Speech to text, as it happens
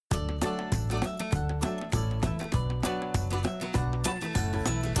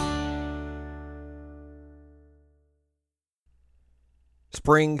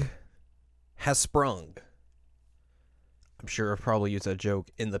Spring has sprung. I'm sure I've probably used that joke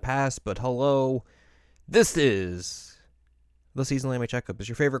in the past, but hello. This is the Seasonal Anime Checkup. It's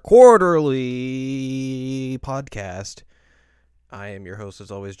your favorite quarterly podcast. I am your host,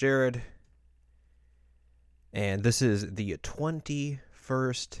 as always, Jared. And this is the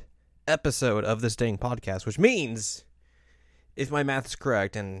 21st episode of this dang podcast, which means, if my math is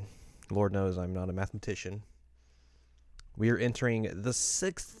correct, and Lord knows I'm not a mathematician, we are entering the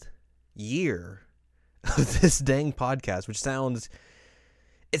 6th year of this dang podcast, which sounds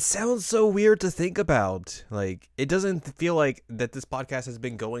so weird to think about. Like, it doesn't feel like that this podcast has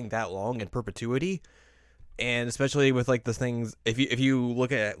been going that long in perpetuity, and especially with like the things, if you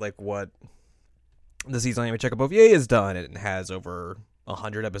look at like what the Seasonal Anime Checkup OVA has done, it has over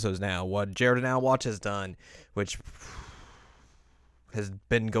 100 episodes now. What Jared Now Watch has done, which has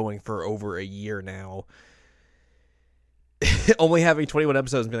been going for over a year now. Only having 21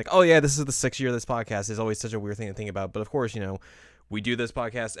 episodes and be like, oh yeah, this is the 6th year of this podcast is always such a weird thing to think about. But of course, we do this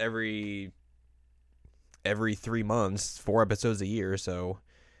podcast every 3 months, 4 episodes a year, so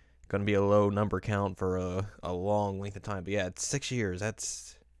going to be a low number count for a long length of time. But yeah, it's 6 years.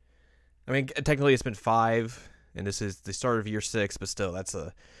 Technically it's been 5, and this is the start of year 6, but still, that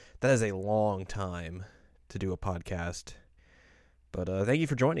is a long time to do a podcast. But thank you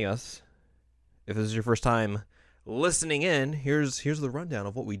for joining us. If this is your first time listening in, here's the rundown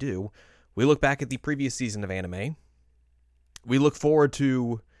of what we do. We look back at the previous season of anime. We look forward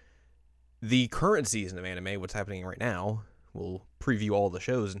to the current season of anime, what's happening right now. We'll preview all the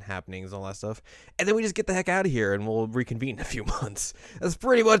shows and happenings and all that stuff. And then we just get the heck out of here and we'll reconvene in a few months. That's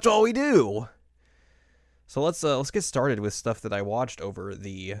pretty much all we do. So let's get started with stuff that I watched over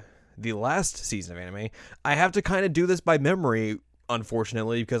the last season of anime. I have to kind of do this by memory,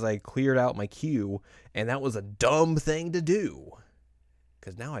 unfortunately, because I cleared out my queue, and that was a dumb thing to do,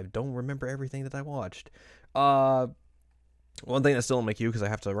 because now I don't remember everything that I watched. One thing that's still in my queue, because I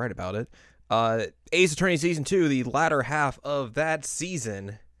have to write about it, Ace Attorney Season 2, the latter half of that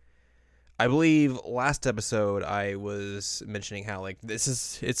season. I believe last episode I was mentioning how, like,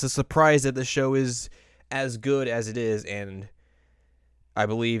 it's a surprise that the show is as good as it is, and I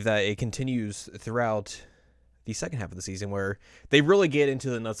believe that it continues throughout the second half of the season, where they really get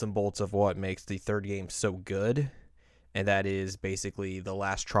into the nuts and bolts of what makes the third game so good, and that is basically the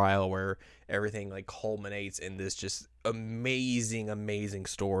last trial, where everything like culminates in this just amazing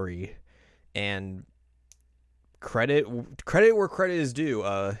story. And credit where credit is due.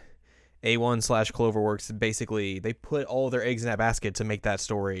 A1/Cloverworks, basically they put all their eggs in that basket to make that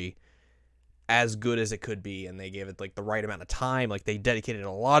story as good as it could be, and they gave it like the right amount of time. Like, they dedicated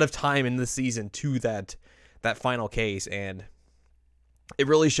a lot of time in this season to that final case, and it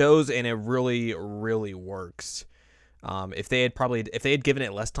really shows, and it really works. If they had given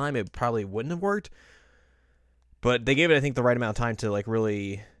it less time, it probably wouldn't have worked, but they gave it, I think, the right amount of time to like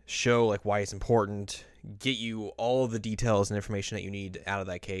really show like why it's important, get you all of the details and information that you need out of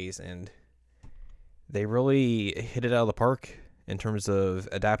that case, and they really hit it out of the park in terms of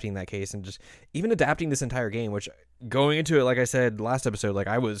adapting that case, and just even adapting this entire game, which, going into it, like I said last episode, like,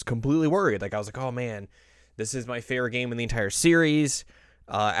 I was completely worried. Like, I was like, oh man, this is my favorite game in the entire series.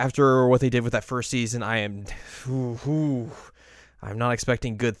 After what they did with that first season, I'm not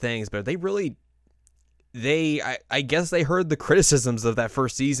expecting good things, but I guess they heard the criticisms of that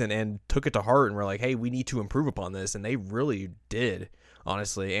first season and took it to heart and were like, hey, we need to improve upon this, and they really did,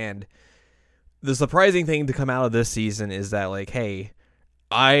 honestly. And the surprising thing to come out of this season is that, like, hey,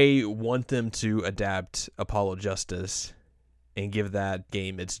 I want them to adapt Apollo Justice and give that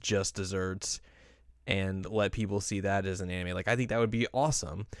game its just desserts, and let people see that as an anime. Like, I think that would be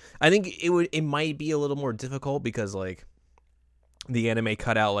awesome. I think it might be a little more difficult because, like, the anime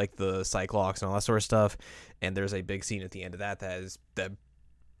cut out like the Cyclops and all that sort of stuff, and there's a big scene at the end of that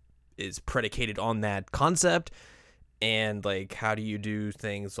is predicated on that concept. And like, how do you do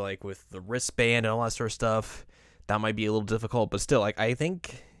things like with the wristband and all that sort of stuff? That might be a little difficult, but still, like, I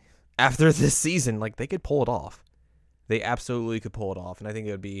think after this season, like, they could pull it off. They absolutely could pull it off, and I think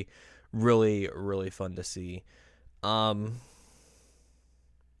it would be really fun to see.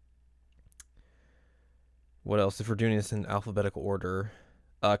 What else? If we're doing this in alphabetical order,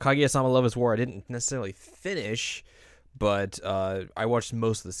 Kaguya-sama Love is War, I didn't necessarily finish, but I watched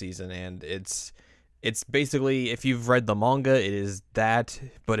most of the season, and it's basically, if you've read the manga, it is that,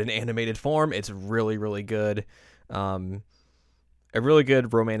 but in animated form. It's really good. A really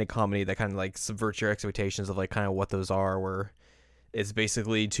good romantic comedy that kind of like subverts your expectations of like kind of what those are, where it's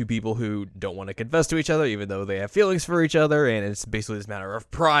basically two people who don't want to confess to each other, even though they have feelings for each other, and it's basically this matter of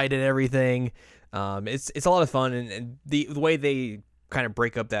pride and everything. It's a lot of fun, and the way they kind of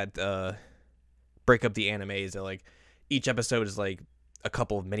break up the animes. That like each episode is like a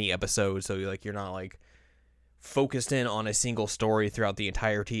couple of mini episodes, so like you're not like focused in on a single story throughout the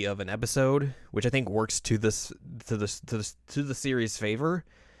entirety of an episode, which I think works to the series' favor.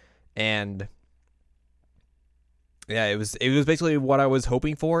 And yeah, it was basically what I was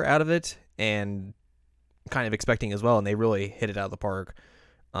hoping for out of it, and kind of expecting as well, and they really hit it out of the park.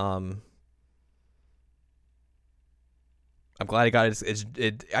 I'm glad it got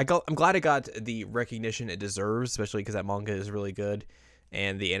I'm glad it got the recognition it deserves, especially because that manga is really good,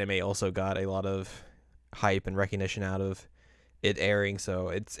 and the anime also got a lot of hype and recognition out of it airing.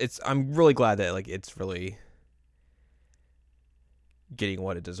 So I'm really glad that like it's really getting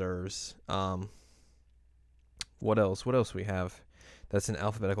what it deserves. What else we have that's in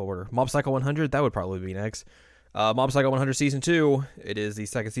alphabetical order? Mob Psycho 100, that would probably be next. Mob Psycho 100 season 2, it is the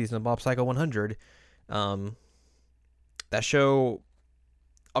second season of Mob Psycho 100. That show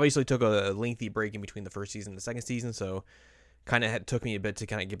obviously took a lengthy break in between the first season and the second season, so kind of took me a bit to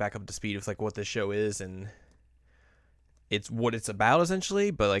kind of get back up to speed with like what this show is and it's what it's about essentially,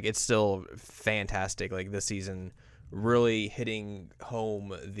 but like it's still fantastic. Like this season really hitting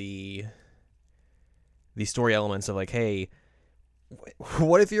home the story elements of like, hey,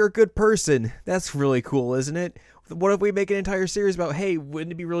 what if you're a good person? That's really cool, isn't it? What if we make an entire series about, hey,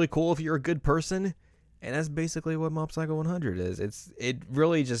 wouldn't it be really cool if you're a good person? And that's basically what Mob Psycho 100 is. It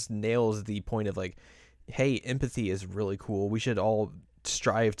really just nails the point of like, hey, empathy is really cool. We should all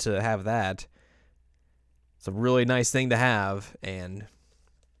strive to have that. It's a really nice thing to have, and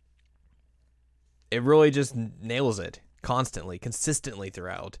it really just nails it constantly, consistently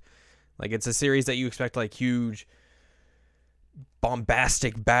throughout. Like, it's a series that you expect like huge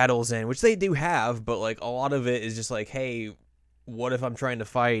bombastic battles in, which they do have, but like a lot of it is just like, hey, what if I'm trying to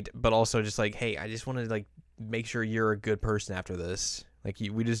fight, but also just like, hey, I just want to like make sure you're a good person after this. Like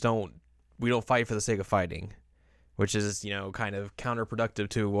we don't fight for the sake of fighting, which is, kind of counterproductive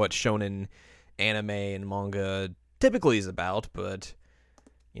to what shonen anime and manga typically is about. But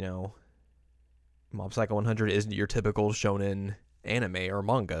Mob Psycho 100 isn't your typical shonen anime or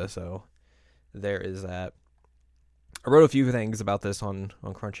manga, so there is that. I wrote a few things about this on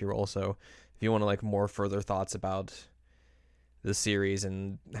Crunchyroll, so if you want to like more further thoughts about the series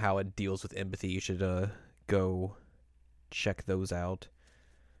and how it deals with empathy, you should go check those out.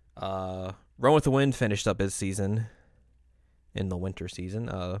 Run with the Wind finished up his season in the winter season.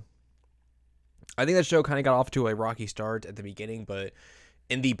 I think that show kind of got off to a rocky start at the beginning, but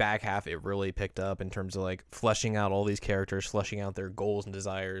in the back half, it really picked up in terms of like fleshing out all these characters, fleshing out their goals and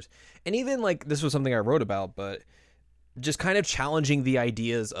desires. And even like, this was something I wrote about, but just kind of challenging the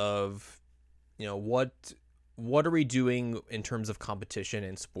ideas of, what are we doing in terms of competition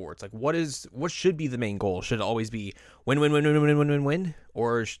in sports? Like, what should be the main goal? Should it always be win?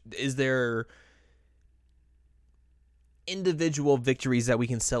 Or is there individual victories that we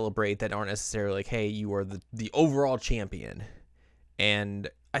can celebrate that aren't necessarily like, hey, you are the overall champion? And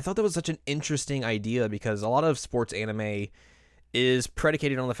I thought that was such an interesting idea, because a lot of sports anime is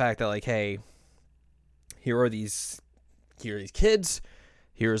predicated on the fact that like, hey, here are these kids,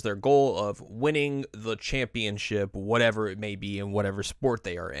 here's their goal of winning the championship, whatever it may be in whatever sport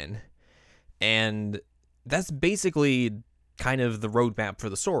they are in. And that's basically kind of the roadmap for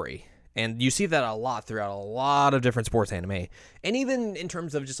the story. And you see that a lot throughout a lot of different sports anime. And even in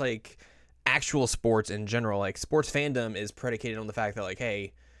terms of just like actual sports in general, like sports fandom is predicated on the fact that like,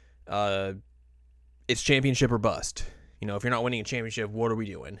 hey, it's championship or bust. If you're not winning a championship, what are we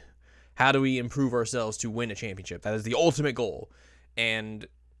doing? How do we improve ourselves to win a championship? That is the ultimate goal. And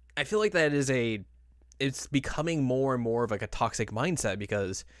I feel like that is it's becoming more and more of like a toxic mindset,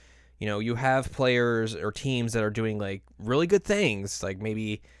 because, you have players or teams that are doing like really good things, like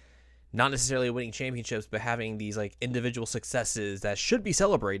maybe not necessarily winning championships, but having these like individual successes that should be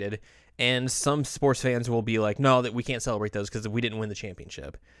celebrated. And some sports fans will be like, no, that we can't celebrate those because we didn't win the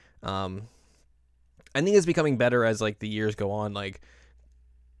championship. I think it's becoming better as like the years go on. Like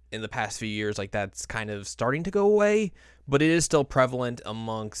in the past few years, like that's kind of starting to go away, but it is still prevalent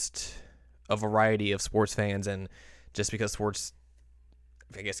amongst a variety of sports fans. And just because sports,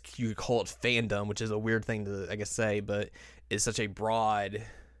 I guess you could call it fandom, which is a weird thing to, I guess, say, but is such a broad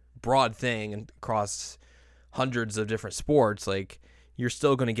thing across hundreds of different sports, like you're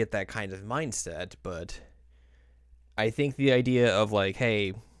still going to get that kind of mindset. But I think the idea of like,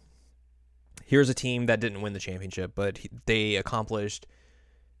 hey, here's a team that didn't win the championship, but they accomplished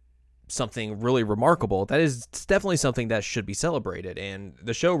something really remarkable, that is definitely something that should be celebrated. And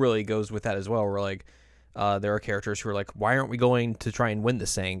the show really goes with that as well, where like there are characters who are like, why aren't we going to try and win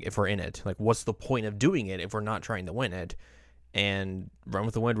this thing if we're in it? Like, what's the point of doing it if we're not trying to win it? And Run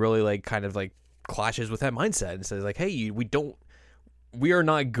with the Wind really like kind of like clashes with that mindset and says like, hey, we are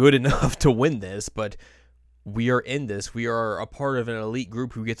not good enough to win this, but we are in this. We are a part of an elite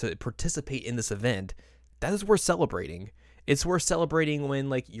group who get to participate in this event. That is worth celebrating. It's worth celebrating when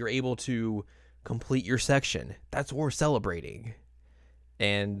like you're able to complete your section. That's worth celebrating.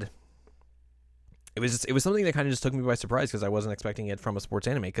 And it was something that kind of just took me by surprise because I wasn't expecting it from a sports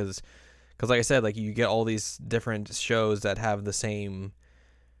anime because like I said, like you get all these different shows that have the same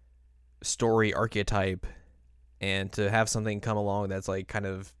story archetype, and to have something come along that's like kind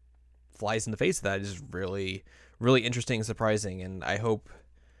of flies in the face of that is really, really interesting and surprising. And I hope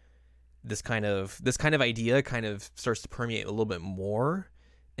this kind of idea kind of starts to permeate a little bit more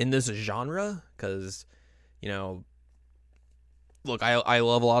in this genre because, you know, look, I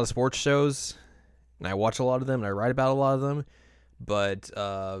love a lot of sports shows and I watch a lot of them and I write about a lot of them, but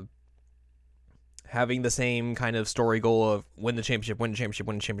having the same kind of story goal of win the championship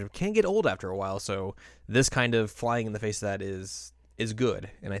can get old after a while. So this kind of flying in the face of that is good,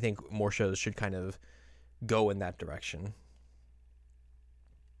 and I think more shows should kind of go in that direction.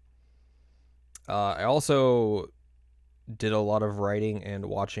 I also did a lot of writing and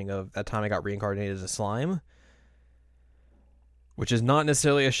watching of That Time I Got Reincarnated as a Slime, which is not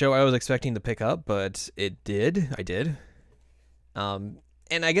necessarily a show I was expecting to pick up, but I did.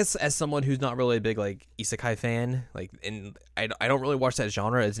 And I guess as someone who's not really a big like isekai fan, like, and I don't really watch that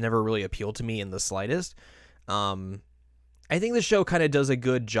genre. It's never really appealed to me in the slightest. I think the show kind of does a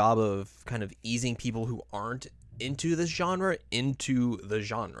good job of kind of easing people who aren't into this genre into the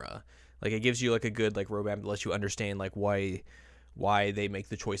genre. Like it gives you like a good like roadmap that lets you understand like why they make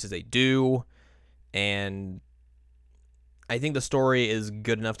the choices they do, and I think the story is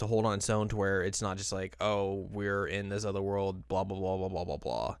good enough to hold on its own to where it's not just like, oh, we're in this other world, blah, blah, blah, blah, blah, blah,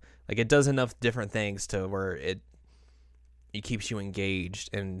 blah. Like, it does enough different things to where it keeps you engaged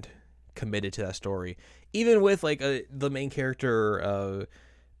and committed to that story. Even with, like, the main character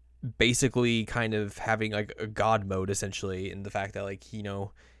basically kind of having, like, a god mode, essentially, in the fact that, like, you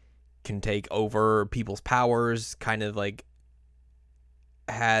know, can take over people's powers, kind of, like,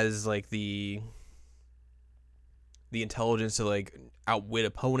 has, like, the intelligence to like outwit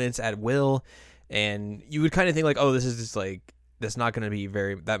opponents at will, and you would kind of think like, oh, this is just like, that's not going to be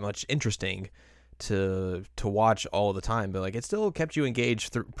that much interesting to watch all the time, but like it still kept you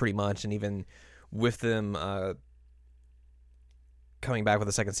engaged pretty much. And even with them coming back with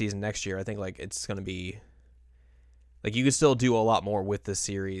a second season next year, I think like it's going to be like you can still do a lot more with this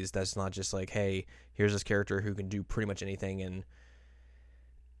series. That's not just like, hey, here's this character who can do pretty much anything and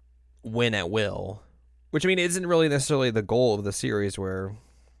win at will. Which, I mean, isn't really necessarily the goal of the series where,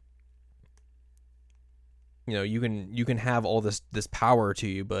 you know, you can have all this power to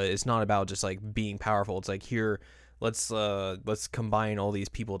you, but it's not about just, like, being powerful. It's like, here, let's combine all these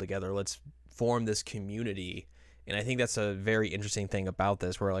people together. Let's form this community. And I think that's a very interesting thing about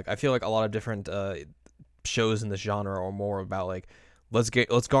this, where, like, I feel like a lot of different shows in this genre are more about, like, let's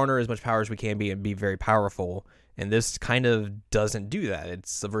garner as much power as we can be and be very powerful. And this kind of doesn't do that. It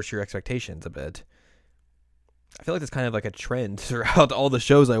subverts your expectations a bit. I feel like that's kind of like a trend throughout all the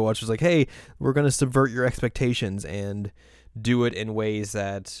shows I watch. It's like, hey, we're going to subvert your expectations and do it in ways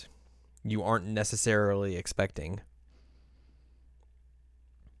that you aren't necessarily expecting.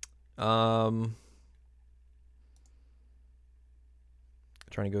 Trying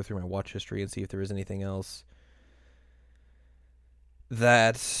to go through my watch history and see if there is anything else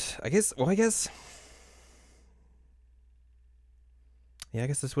that I guess this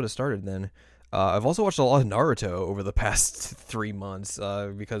would have started then. I've also watched a lot of Naruto over the past 3 months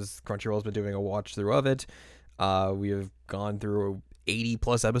because Crunchyroll's been doing a watch through of it. We have gone through 80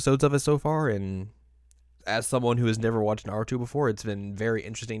 plus episodes of it so far, and as someone who has never watched Naruto before, it's been very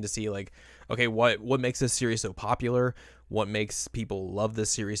interesting to see, like, okay, what makes this series so popular? What makes people love this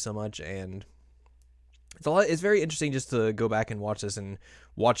series so much? And it's very interesting just to go back and watch this and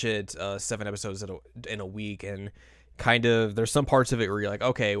watch it 7 episodes in a week, and kind of there's some parts of it where you're like,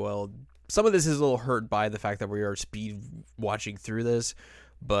 okay, well, some of this is a little hurt by the fact that we are speed watching through this,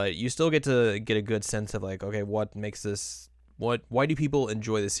 but you still get to get a good sense of like, okay, what makes this, why do people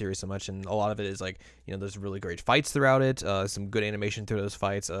enjoy this series so much? And a lot of it is like, you know, there's really great fights throughout it, some good animation through those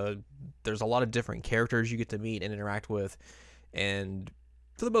fights. There's a lot of different characters you get to meet and interact with, and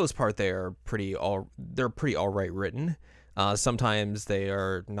for the most part, they're pretty all right written. Sometimes they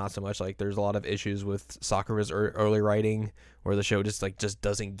are not so much. Like there's a lot of issues with Sakura's early writing, where the show just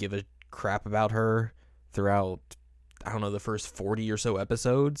doesn't give a crap about her throughout, I don't know, the first 40 or so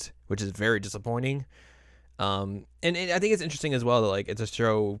episodes, which is very disappointing. And I think it's interesting as well that like it's a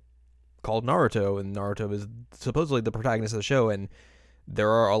show called Naruto, and Naruto is supposedly the protagonist of the show, and there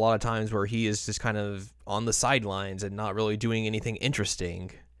are a lot of times where he is just kind of on the sidelines and not really doing anything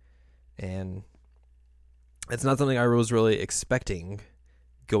interesting, and it's not something I was really expecting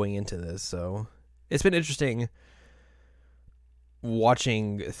going into this, so it's been interesting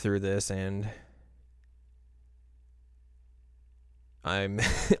watching through this, and I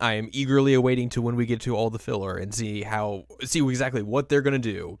am eagerly awaiting to when we get to all the filler and see exactly what they're gonna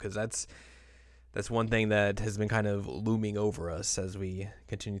do, because that's one thing that has been kind of looming over us as we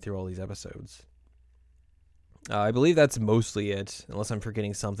continue through all these episodes. I believe that's mostly it, unless I'm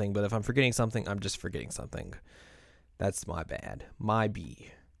forgetting something. But if I'm forgetting something, I'm just forgetting something. That's my bad, my B.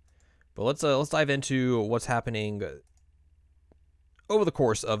 But let's dive into what's happening over the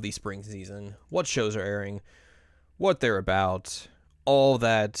course of the spring season. What shows are airing, what they're about. All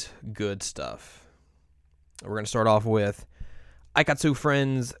that good stuff. We're going to start off with Aikatsu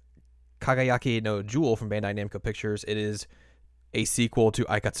Friends Kagayaki no Jewel from Bandai Namco Pictures. It is a sequel to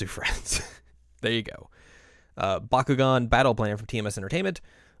Aikatsu Friends. There you go. Bakugan Battle Plan from TMS Entertainment.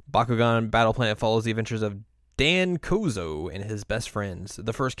 Bakugan Battle Plan follows the adventures of Dan Kozo and his best friends,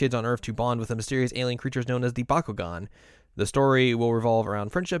 the first kids on Earth to bond with the mysterious alien creatures known as the Bakugan. The story will revolve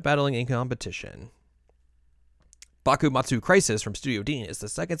around friendship, battling, and competition. Bakumatsu Crisis from Studio Dean is the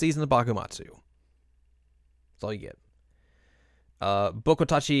second season of Bakumatsu. That's all you get.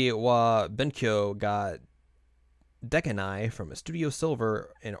 Bokotachi wa Benkyo ga Dekanai from Studio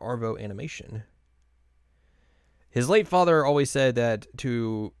Silver and Arvo Animation. His late father always said that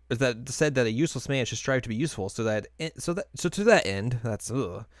a useless man should strive to be useful. So to that end,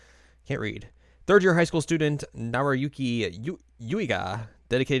 can't read. Third-year high school student Narayuki Yuiga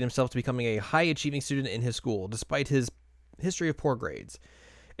dedicated himself to becoming a high-achieving student in his school, despite his history of poor grades.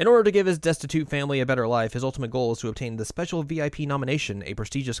 In order to give his destitute family a better life, his ultimate goal is to obtain the special VIP nomination, a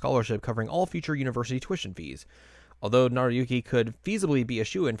prestigious scholarship covering all future university tuition fees. Although Narayuki could feasibly be a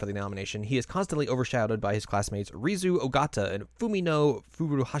shoo-in for the nomination, he is constantly overshadowed by his classmates Rizu Ogata and Fumino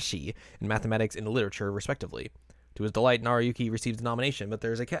Furuhashi in mathematics and literature, respectively. To his delight, Narayuki receives the nomination, but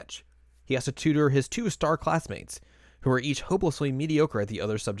there is a catch. He has to tutor his two star classmates, who are each hopelessly mediocre at the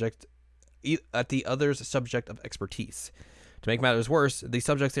other's subject of expertise. To make matters worse, the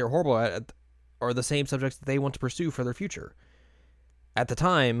subjects they are horrible at are the same subjects that they want to pursue for their future. As the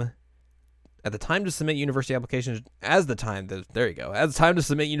time to submit university applications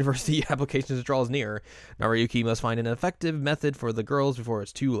draws near, Narayuki must find an effective method for the girls before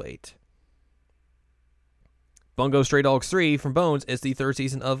it's too late. Bungo Stray Dogs 3 from Bones is the third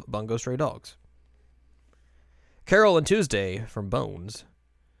season of Bungo Stray Dogs. Carol and Tuesday from Bones.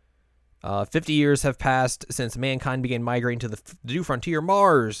 50 years have passed since mankind began migrating to the new frontier,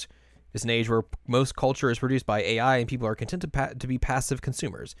 Mars. It's an age where most culture is produced by AI and people are content to be passive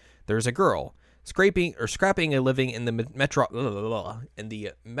consumers. There's a girl scrapping a living in the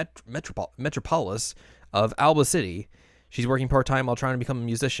metropolis of Alba City. She's working part-time while trying to become a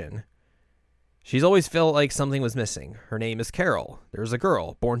musician. She's always felt like something was missing. Her name is Carol. There's a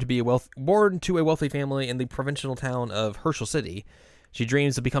girl born to a wealthy family in the provincial town of Herschel City. She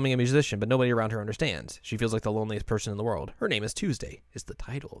dreams of becoming a musician, but nobody around her understands. She feels like the loneliest person in the world. Her name is Tuesday, is the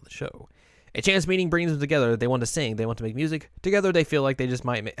title of the show. A chance meeting brings them together. They want to sing. They want to make music. Together, they feel like they just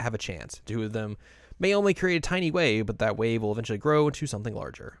might have a chance. Two of them may only create a tiny wave, but that wave will eventually grow into something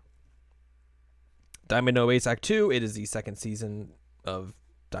larger. Diamond No Ace Act 2. It is the second season of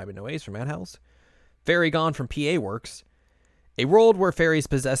Diamond No Ace from Madhouse. Fairy Gone from PA Works. A world where fairies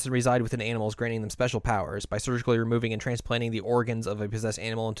possess and reside within animals, granting them special powers. By surgically removing and transplanting the organs of a possessed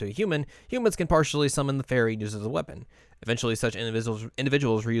animal into a human, humans can partially summon the fairy and use it as a weapon. Eventually, such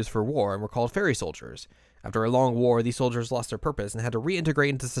individuals were used for war and were called fairy soldiers. After a long war, these soldiers lost their purpose and had to reintegrate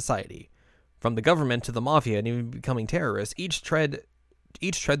into society. From the government to the mafia and even becoming terrorists, each tread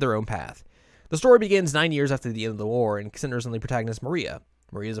their own path. The story begins 9 years after the end of the war and centers on the protagonist Maria.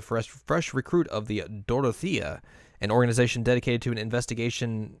 Maria is a fresh recruit of the Dorothea, an organization dedicated to the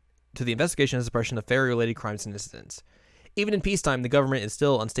investigation and suppression of fairy-related crimes and incidents. Even in peacetime, the government is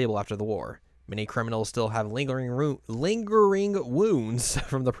still unstable after the war. Many criminals still have lingering wounds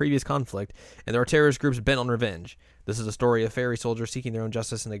from the previous conflict, and there are terrorist groups bent on revenge. This is a story of fairy soldiers seeking their own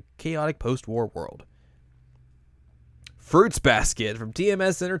justice in a chaotic post-war world. Fruits Basket from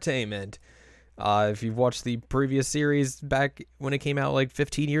TMS Entertainment. If you've watched the previous series back when it came out like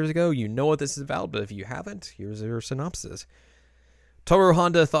 15 years ago, you know what this is about, but if you haven't, here's your synopsis. Toru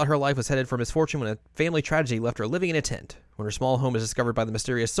Honda thought her life was headed for misfortune when a family tragedy left her living in a tent. When her small home is discovered by the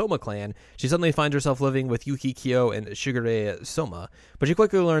mysterious Soma clan, she suddenly finds herself living with Yuki Kyo and Shigure Soma, but she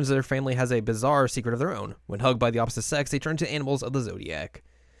quickly learns that her family has a bizarre secret of their own. When hugged by the opposite sex, they turn to animals of the zodiac.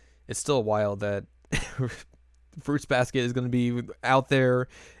 it's still wild that Fruits Basket is going to be out there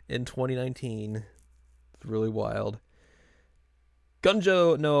in 2019. It's really wild.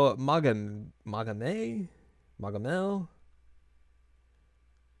 Gunjo no Magamel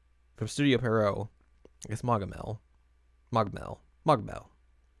from Studio Pierrot. I guess Magamel.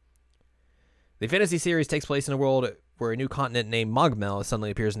 The fantasy series takes place in a world where a new continent named Mogmel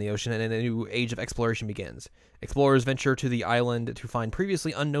suddenly appears in the ocean and a new age of exploration begins. Explorers venture to the island to find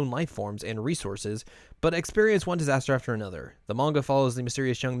previously unknown life forms and resources, but experience one disaster after another. The manga follows the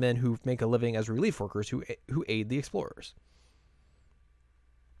mysterious young men who make a living as relief workers who aid the explorers.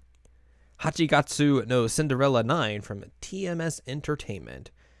 Hachigatsu no Cinderella 9 from TMS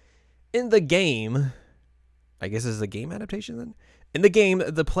Entertainment. In the game, I guess this is a game adaptation then? In the game,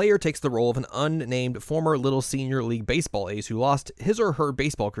 the player takes the role of an unnamed former Little Senior League baseball ace who lost his or her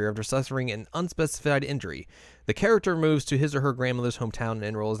baseball career after suffering an unspecified injury. The character moves to his or her grandmother's hometown and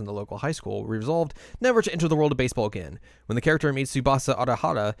enrolls in the local high school, resolved never to enter the world of baseball again. When the character meets Tsubasa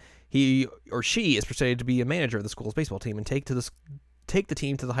Arahara, he or she is persuaded to be a manager of the school's baseball team and take the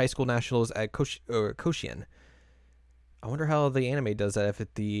team to the high school nationals at Koshien. I wonder how the anime does that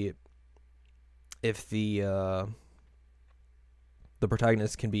if the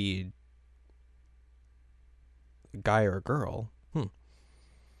protagonist can be a guy or a girl.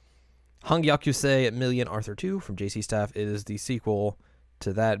 Hangyakusei Million Arthur 2 from JC Staff is the sequel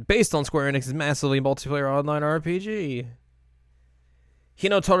to that, based on Square Enix's massively multiplayer online RPG.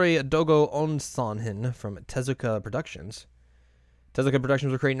 Hinotori Dogo Onsanhin from Tezuka Productions. Tezuka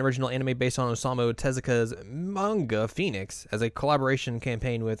Productions will create an original anime based on Osamu Tezuka's manga Phoenix as a collaboration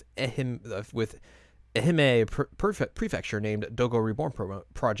campaign with Ehime Prefecture named Dogo Reborn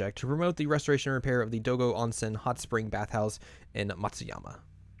Project to promote the restoration and repair of the Dogo Onsen hot spring bathhouse in Matsuyama.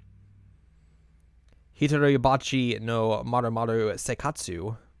 Hitori Bachi no Marumaru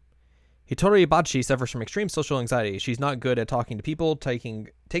Seikatsu. Hitori Bachi suffers from extreme social anxiety. She's not good at talking to people,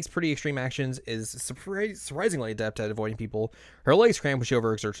 takes pretty extreme actions, is surprisingly adept at avoiding people. Her legs cramp when she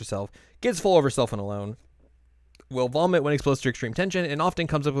overexerts herself, gets full of herself and alone, will vomit when exposed to extreme tension, and often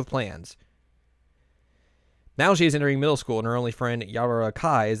comes up with plans. Now she is entering middle school, and her only friend, Yara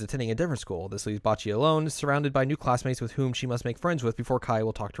Kai, is attending a different school. This leaves Bachi alone, surrounded by new classmates with whom she must make friends with before Kai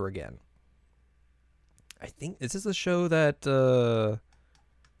will talk to her again. I think, is this a show that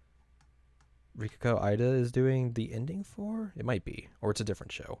Rikako Ida is doing the ending for? It might be, or it's a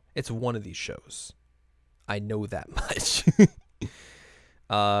different show. It's one of these shows. I know that much.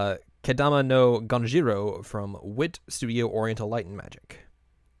 Kedama no Gonjiro from Wit Studio Oriental Light and Magic.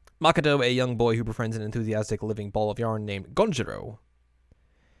 Makoto, a young boy who befriends an enthusiastic living ball of yarn named Gonjiro.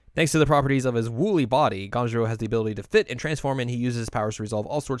 Thanks to the properties of his woolly body, Gonjiro has the ability to fit and transform, and he uses his powers to resolve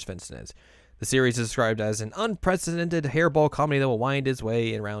all sorts of incidents. The series is described as an unprecedented hairball comedy that will wind its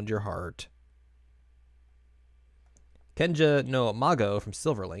way around your heart. Kenja no Mago from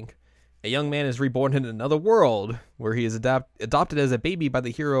Silverlink. A young man is reborn in another world, where he is adopted as a baby by the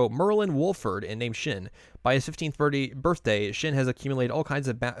hero Merlin Wolford and named Shin. By his 15th birthday, Shin has accumulated all kinds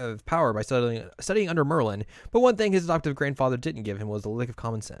of power by studying under Merlin, but one thing his adoptive grandfather didn't give him was a lick of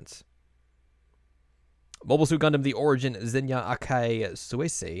common sense. Mobile Suit Gundam The Origin Zenya Akai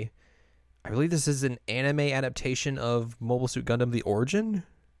Suisei. I believe this is an anime adaptation of Mobile Suit Gundam The Origin,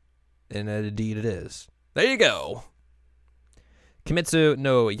 and indeed it is. There you go! Kimetsu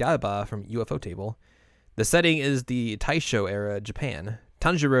no Yaiba from UFO Table. The setting is the Taisho era Japan.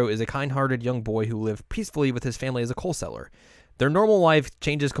 Tanjiro is a kind-hearted young boy who lived peacefully with his family as a coal seller. Their normal life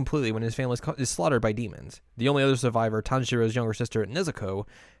changes completely when his family is slaughtered by demons. The only other survivor, Tanjiro's younger sister Nezuko,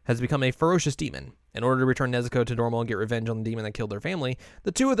 has become a ferocious demon. In order to return Nezuko to normal and get revenge on the demon that killed their family,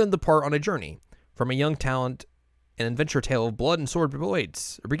 the two of them depart on a journey. From a young talent, an adventure tale of blood and sword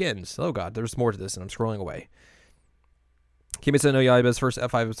begins. Oh god, there's more to this and I'm scrolling away. Kimetsu no Yaiba's first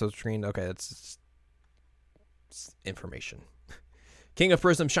F5 episode screen. Okay, that's information. King of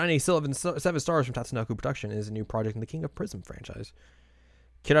Prism Shiny 7 Stars from Tatsunoko Production is a new project in the King of Prism franchise.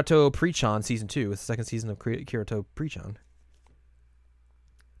 Kirato Pre-chan Season 2 is the second season of Kirato Pre-chan.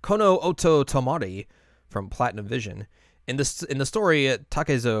 Kono Oto Tomari from Platinum Vision. In the story,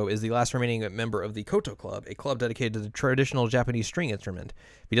 Takezo is the last remaining member of the Koto Club, a club dedicated to the traditional Japanese string instrument.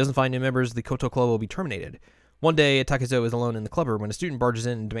 If he doesn't find new members, the Koto Club will be terminated. One day, Takezo is alone in the club room when a student barges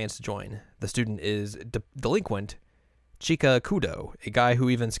in and demands to join. The student is delinquent Chika Kudo, a guy who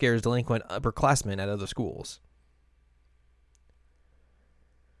even scares delinquent upperclassmen at other schools.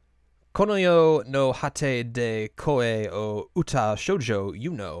 Konoyo no Hate de Koe o Uta Shoujo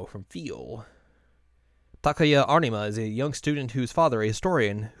Yuno from Feel. Takaya Arnima is a young student whose father, a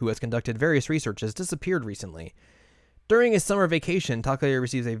historian who has conducted various research, has disappeared recently. During his summer vacation, Takaya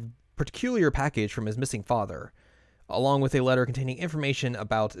receives a peculiar package from his missing father, along with a letter containing information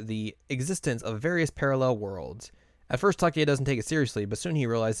about the existence of various parallel worlds. At first, Takaya doesn't take it seriously, but soon he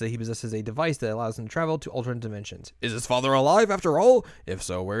realizes that he possesses a device that allows him to travel to alternate dimensions. Is his father alive after all? If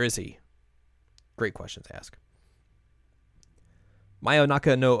so, where is he? Great questions to ask.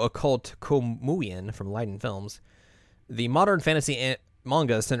 Mayonaka no Occult Komuien from Leiden Films. The modern fantasy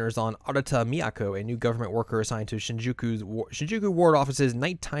manga centers on Arata Miyako, a new government worker assigned to Shinjuku Ward Office's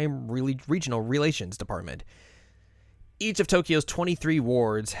Nighttime Regional Relations Department. Each of Tokyo's 23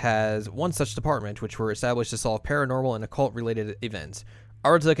 wards has one such department, which were established to solve paranormal and occult-related events.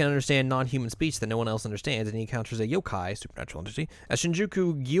 Arata can understand non-human speech that no one else understands, and he encounters a yokai, supernatural entity. At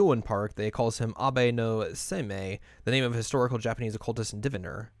Shinjuku Gyoen Park, they calls him Abe no Seimei, the name of a historical Japanese occultist and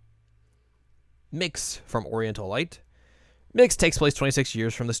diviner. Mix from Oriental Light. Mix takes place 26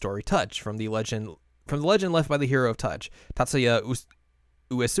 years from the story Touch, from the legend left by the hero of Touch, Tatsuya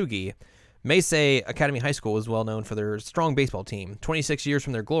Uesugi. Meisei Academy High School is well known for their strong baseball team. 26 years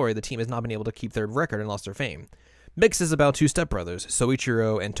from their glory, the team has not been able to keep their record and lost their fame. Mix is about two stepbrothers,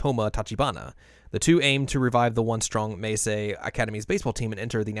 Soichiro and Toma Tachibana. The two aim to revive the once strong Meisei Academy's baseball team and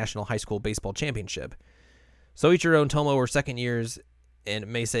enter the National High School Baseball Championship. Soichiro and Toma were second years in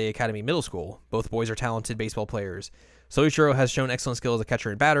Meisei Academy Middle School. Both boys are talented baseball players. Soichiro has shown excellent skill as a catcher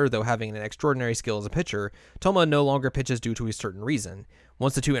and batter, though having an extraordinary skill as a pitcher. Toma no longer pitches due to a certain reason.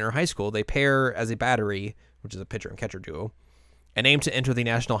 Once the two enter high school, they pair as a battery, which is a pitcher and catcher duo, and aim to enter the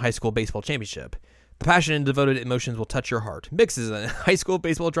National High School Baseball Championship. The passion and devoted emotions will touch your heart. Mix is a high school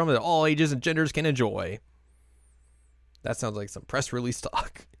baseball drama that all ages and genders can enjoy. That sounds like some press release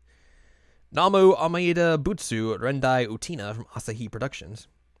talk. Namu Amida Butsu Rendai Utina from Asahi Productions.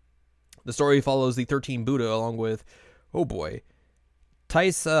 The story follows the 13 Buddha along with,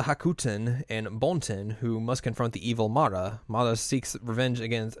 Taisa Hakuten and Bonten, who must confront the evil Mara. Mara seeks revenge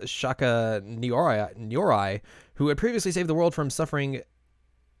against Shaka Nyorai, who had previously saved the world from suffering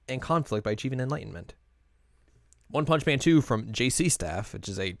and conflict by achieving enlightenment. One Punch Man 2 from JC Staff, which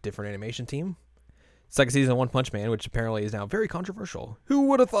is a different animation team. Second season of One Punch Man, which apparently is now very controversial. Who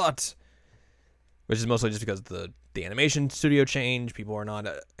would have thought? Which is mostly just because the animation studio changed. People are not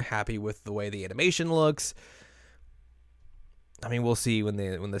happy with the way the animation looks. I mean, we'll see when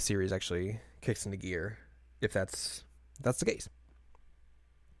the series actually kicks into gear, if that's the case.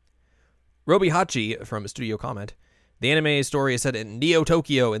 Robi Hachi from Studio Comment. The anime story is set in Neo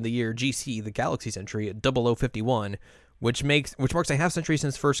Tokyo in the year GC, the Galaxy Century, 0051, which marks a half-century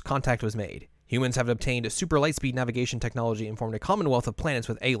since first contact was made. Humans have obtained super lightspeed navigation technology and formed a commonwealth of planets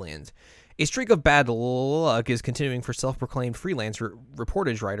with aliens. A streak of bad luck is continuing for self-proclaimed freelance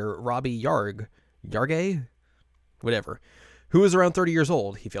reportage writer Robbie Yarge? Whatever. Who is around 30 years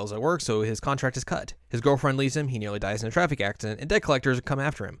old. He fails at work, so his contract is cut. His girlfriend leaves him, he nearly dies in a traffic accident, and debt collectors come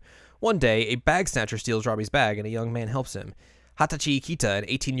after him. One day, a bag snatcher steals Robbie's bag, and a young man helps him. Hatachi Kita, an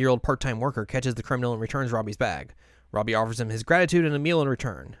 18-year-old part-time worker, catches the criminal and returns Robbie's bag. Robbie offers him his gratitude and a meal in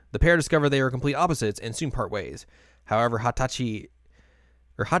return. The pair discover they are complete opposites and soon part ways. However, Hachi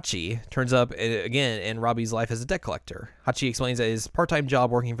turns up again in Robbie's life as a debt collector. Hachi explains that his part-time job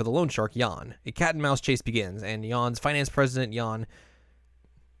working for the loan shark, Yan. A cat-and-mouse chase begins, and Yan's finance president, Yan,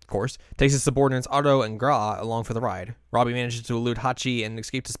 of course, takes his subordinates Aro and Gra along for the ride. Robbie manages to elude Hachi and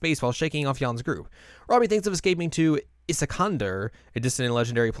escape to space while shaking off Yan's group. Robbie thinks of escaping to Isakandar, a distant and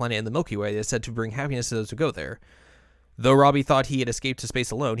legendary planet in the Milky Way that is said to bring happiness to those who go there. Though Robbie thought he had escaped to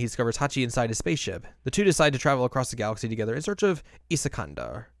space alone, he discovers Hachi inside his spaceship. The two decide to travel across the galaxy together in search of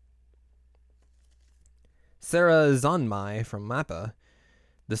Isakandar. Sarah Zanmai from Mappa.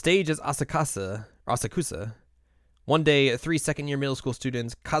 The stage is Asakusa. One day, 3 second-year middle school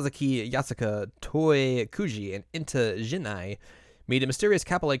students Kazuki Yasuka, Toei Kuji, and Inta Jinai meet a mysterious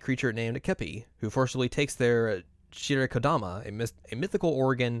Kappa-like creature named Kepi, who forcibly takes their Shirakodama, a mythical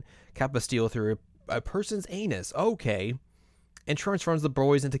organ Kappa steal through a person's anus, and transforms the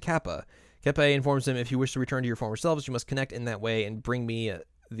boys into Kappa. Kappa informs them, if you wish to return to your former selves, you must connect in that way and bring me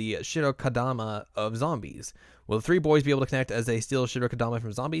the Shirokadama of zombies. Will the 3 boys be able to connect as they steal Shirokadama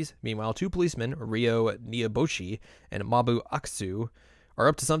from zombies? Meanwhile, 2 policemen, Ryo Niyaboshi and Mabu Aksu, are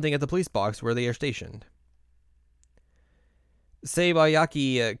up to something at the police box where they are stationed.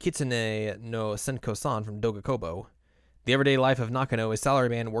 Seibayaki Kitsune no Senko-san from Dogakobo. The everyday life of Nakano, a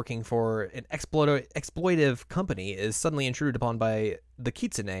salaryman working for an exploitive company, is suddenly intruded upon by the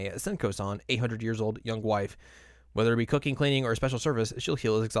Kitsune, Senko-san, 800 years old young wife. Whether it be cooking, cleaning, or special service, she'll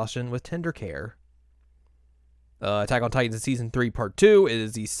heal his exhaustion with tender care. Attack on Titan Season 3 Part 2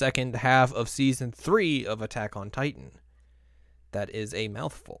 is the second half of Season 3 of Attack on Titan. That is a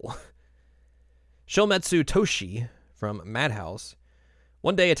mouthful. Shometsu Toshi from Madhouse.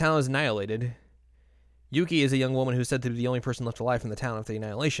 One day, a town is annihilated. Yuki is a young woman who's said to be the only person left alive from the town after the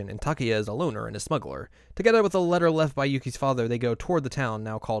annihilation, and Takuya is a loner and a smuggler. Together with a letter left by Yuki's father, they go toward the town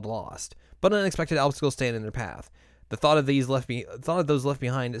now called Lost. But unexpected obstacles stand in their path. The thought of those left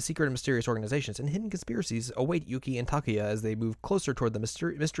behind, secret and mysterious organizations and hidden conspiracies await Yuki and Takuya as they move closer toward the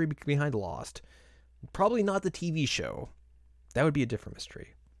mystery behind Lost. Probably not the TV show. That would be a different mystery.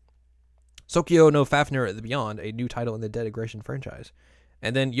 Sokyo no Fafnir at the Beyond, a new title in the Dead Aggression franchise.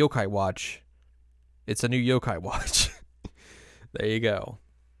 And then Yokai Watch. It's a new Yokai Watch. There you go.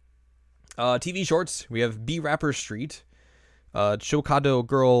 TV shorts. We have B Rapper Street. Chokado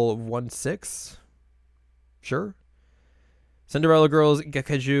Girl 1-6. Sure. Cinderella Girls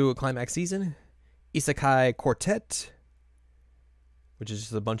Gekeju Climax Season. Isekai Quartet. Which is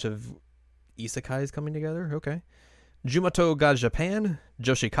just a bunch of isekais coming together. Okay. Jumato ga Japan.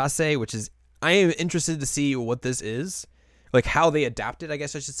 Joshikase, which is... I am interested to see what this is. Like how they adapt it, I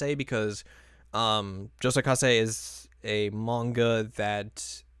guess I should say, because... Joshikase is a manga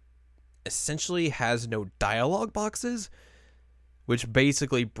that essentially has no dialogue boxes, which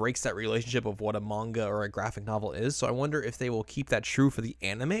basically breaks that relationship of what a manga or a graphic novel is. So I wonder if they will keep that true for the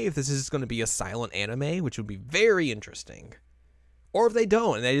anime, if this is going to be a silent anime, which would be very interesting. Or if they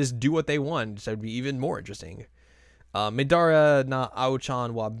don't, and they just do what they want, which would be even more interesting. Midara na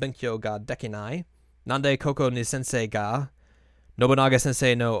Aochan wa Benkyo ga Dekinai, Nande Koko ni Sensei ga, Nobunaga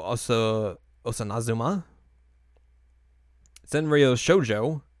Sensei no Osanazuma. Senryo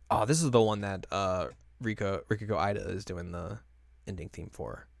Shoujo. Oh, this is the one that Rikiko Aida is doing the ending theme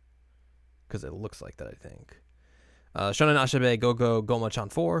for. Because it looks like that, I think. Shonen Ashabe Gogo Goma-chan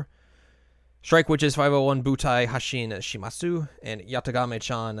 4. Strike Witches 501 Butai Hashin Shimasu. And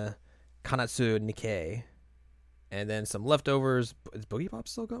Yatagame-chan Kanatsu Nikkei. And then some leftovers. Is Boogie Pop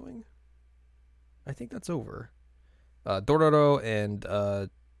still going? I think that's over. Dororo and...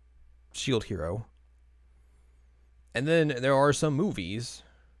 Shield Hero. And then there are some movies.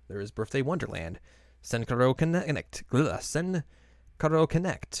 There is Birthday Wonderland, Senkaro Connect,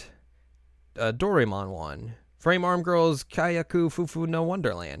 Doraemon 1, Frame Arm Girls, Kayaku Fufu no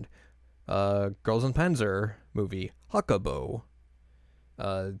Wonderland, Girls in Panzer movie, Hakubo,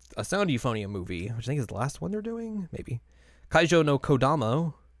 a Sound Euphonia movie, which I think is the last one they're doing, maybe, Kaijo no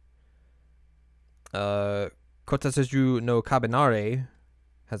Kodamo, Kotetsuju no Kabinare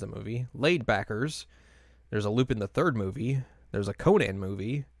has a movie. Laid Backers. There's a Lupin the Third movie. There's a Conan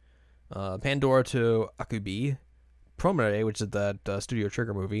movie. Pandora to Akubi. Promare, which is that Studio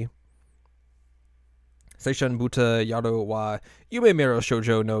Trigger movie. Seishun Buta Yaro wa Yume Mero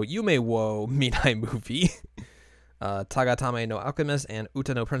Shoujo no Yume wo Minai movie. Tagatame no Alchemist and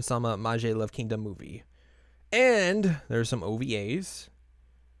Uta no Prince Sama Maje Love Kingdom movie. And there's some OVAs.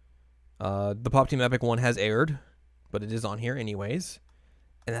 The Pop Team Epic one has aired, but it is on here anyways.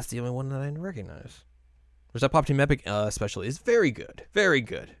 And that's the only one that I didn't recognize. There's that Pop Team Epic especially is very good. Very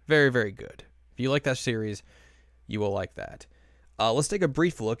good. Very, very good. If you like that series, you will like that. Let's take a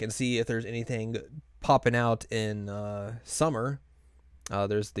brief look and see if there's anything popping out in summer.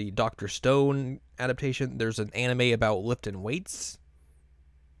 There's the Dr. Stone adaptation. There's an anime about lifting weights.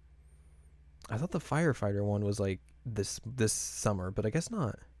 I thought the Firefighter one was like this summer, but I guess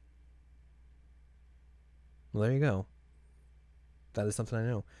not. Well, there you go. That is something I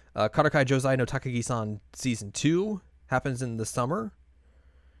know. Karakai Josei no Takagi-san Season 2 happens in the summer.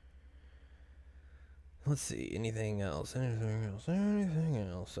 Let's see. Anything else? Anything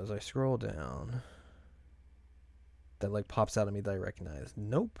else as I scroll down that like pops out at me that I recognize?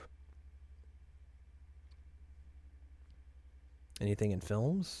 Nope. Anything in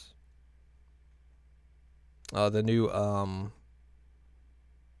films? The new I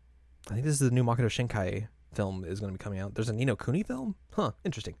think this is the new Makoto Shinkai film is going to be coming out. There's a Ni no Kuni film? Huh,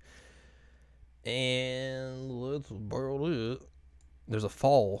 interesting. And let's borrow it. There's a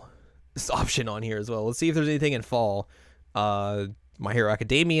fall option on here as well. Let's see if there's anything in fall. My Hero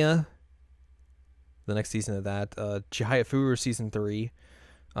Academia, the next season of that. Chihaya Furu Season 3.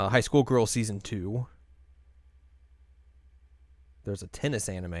 High School Girl Season 2. There's a tennis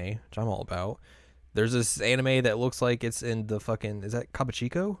anime, which I'm all about. There's this anime that looks like it's in the fucking... Is that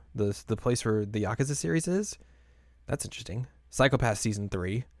Kabuchiko? The place where the Yakuza series is? That's interesting. Psychopath Season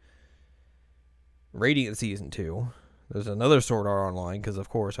 3. Radiant Season 2. There's another Sword Art Online, because of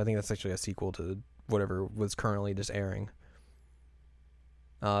course, I think that's actually a sequel to whatever was currently just airing.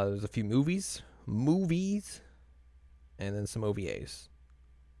 There's a few movies. And then some OVAs.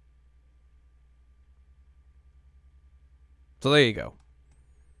 So there you go.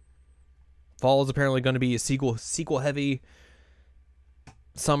 Fall is apparently going to be a sequel heavy.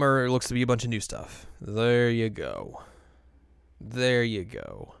 Summer looks to be a bunch of new stuff. There you go. There you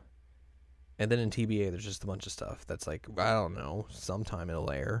go. And then in TBA, there's just a bunch of stuff that's like, I don't know, sometime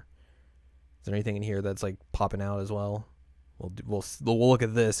it'll air. Is there anything in here that's like popping out as well? We'll look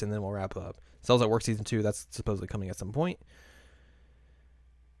at this and then we'll wrap up. Cells at Work Season 2, that's supposedly coming at some point.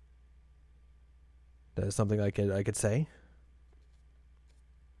 That is something I could say.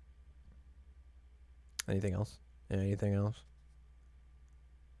 Anything else? Anything else?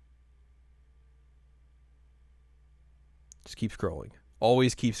 Just keep scrolling.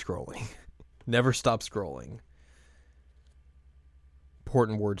 Always keep scrolling. Never stop scrolling.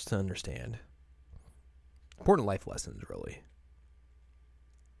 Important words to understand. Important life lessons, really.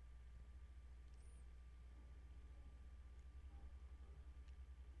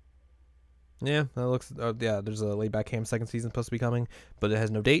 Yeah, that looks. There's a Laid Back Cam second season supposed to be coming, but it has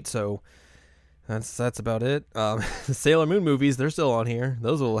no date, so that's about it. The Sailor Moon movies, they're still on here.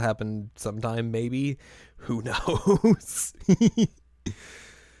 Those will happen sometime, maybe. Who knows?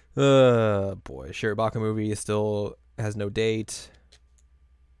 Boy, Shirobaka movie still has no date.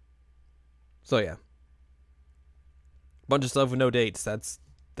 So yeah, bunch of stuff with no dates. That's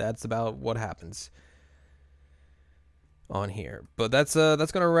about what happens on here. But that's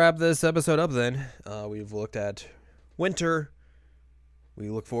gonna wrap this episode up then. We've looked at winter. We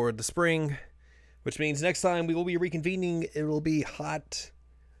look forward to spring, which means next time we will be reconvening. It will be hot,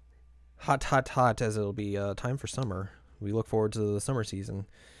 as it'll be time for summer. We look forward to the summer season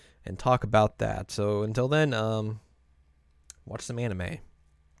and talk about that. So until then, watch some anime,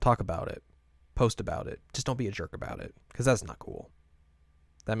 talk about it, post about it. Just don't be a jerk about it, because that's not cool.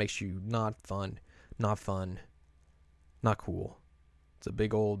 That makes you not fun, not cool. It's a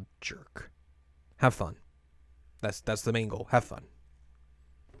big old jerk. Have fun. That's the main goal. Have fun.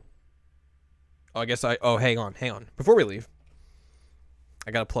 Hang on. Before we leave,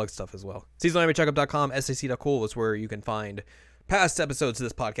 I gotta plug stuff as well. SeasonalAnimeCheckup.com, sac.cool is where you can find past episodes of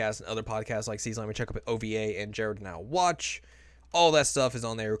this podcast and other podcasts like Seasonal Anime Checkup, OVA, and Jared Now Watch. All that stuff is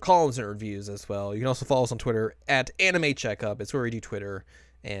on there. Columns and reviews as well. You can also follow us on Twitter at Anime Checkup. It's where we do Twitter,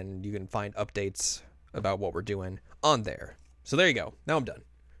 and you can find updates about what we're doing on there. So there you go. Now I'm done.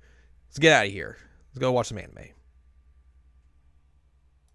 Let's get out of here. Let's go watch some anime.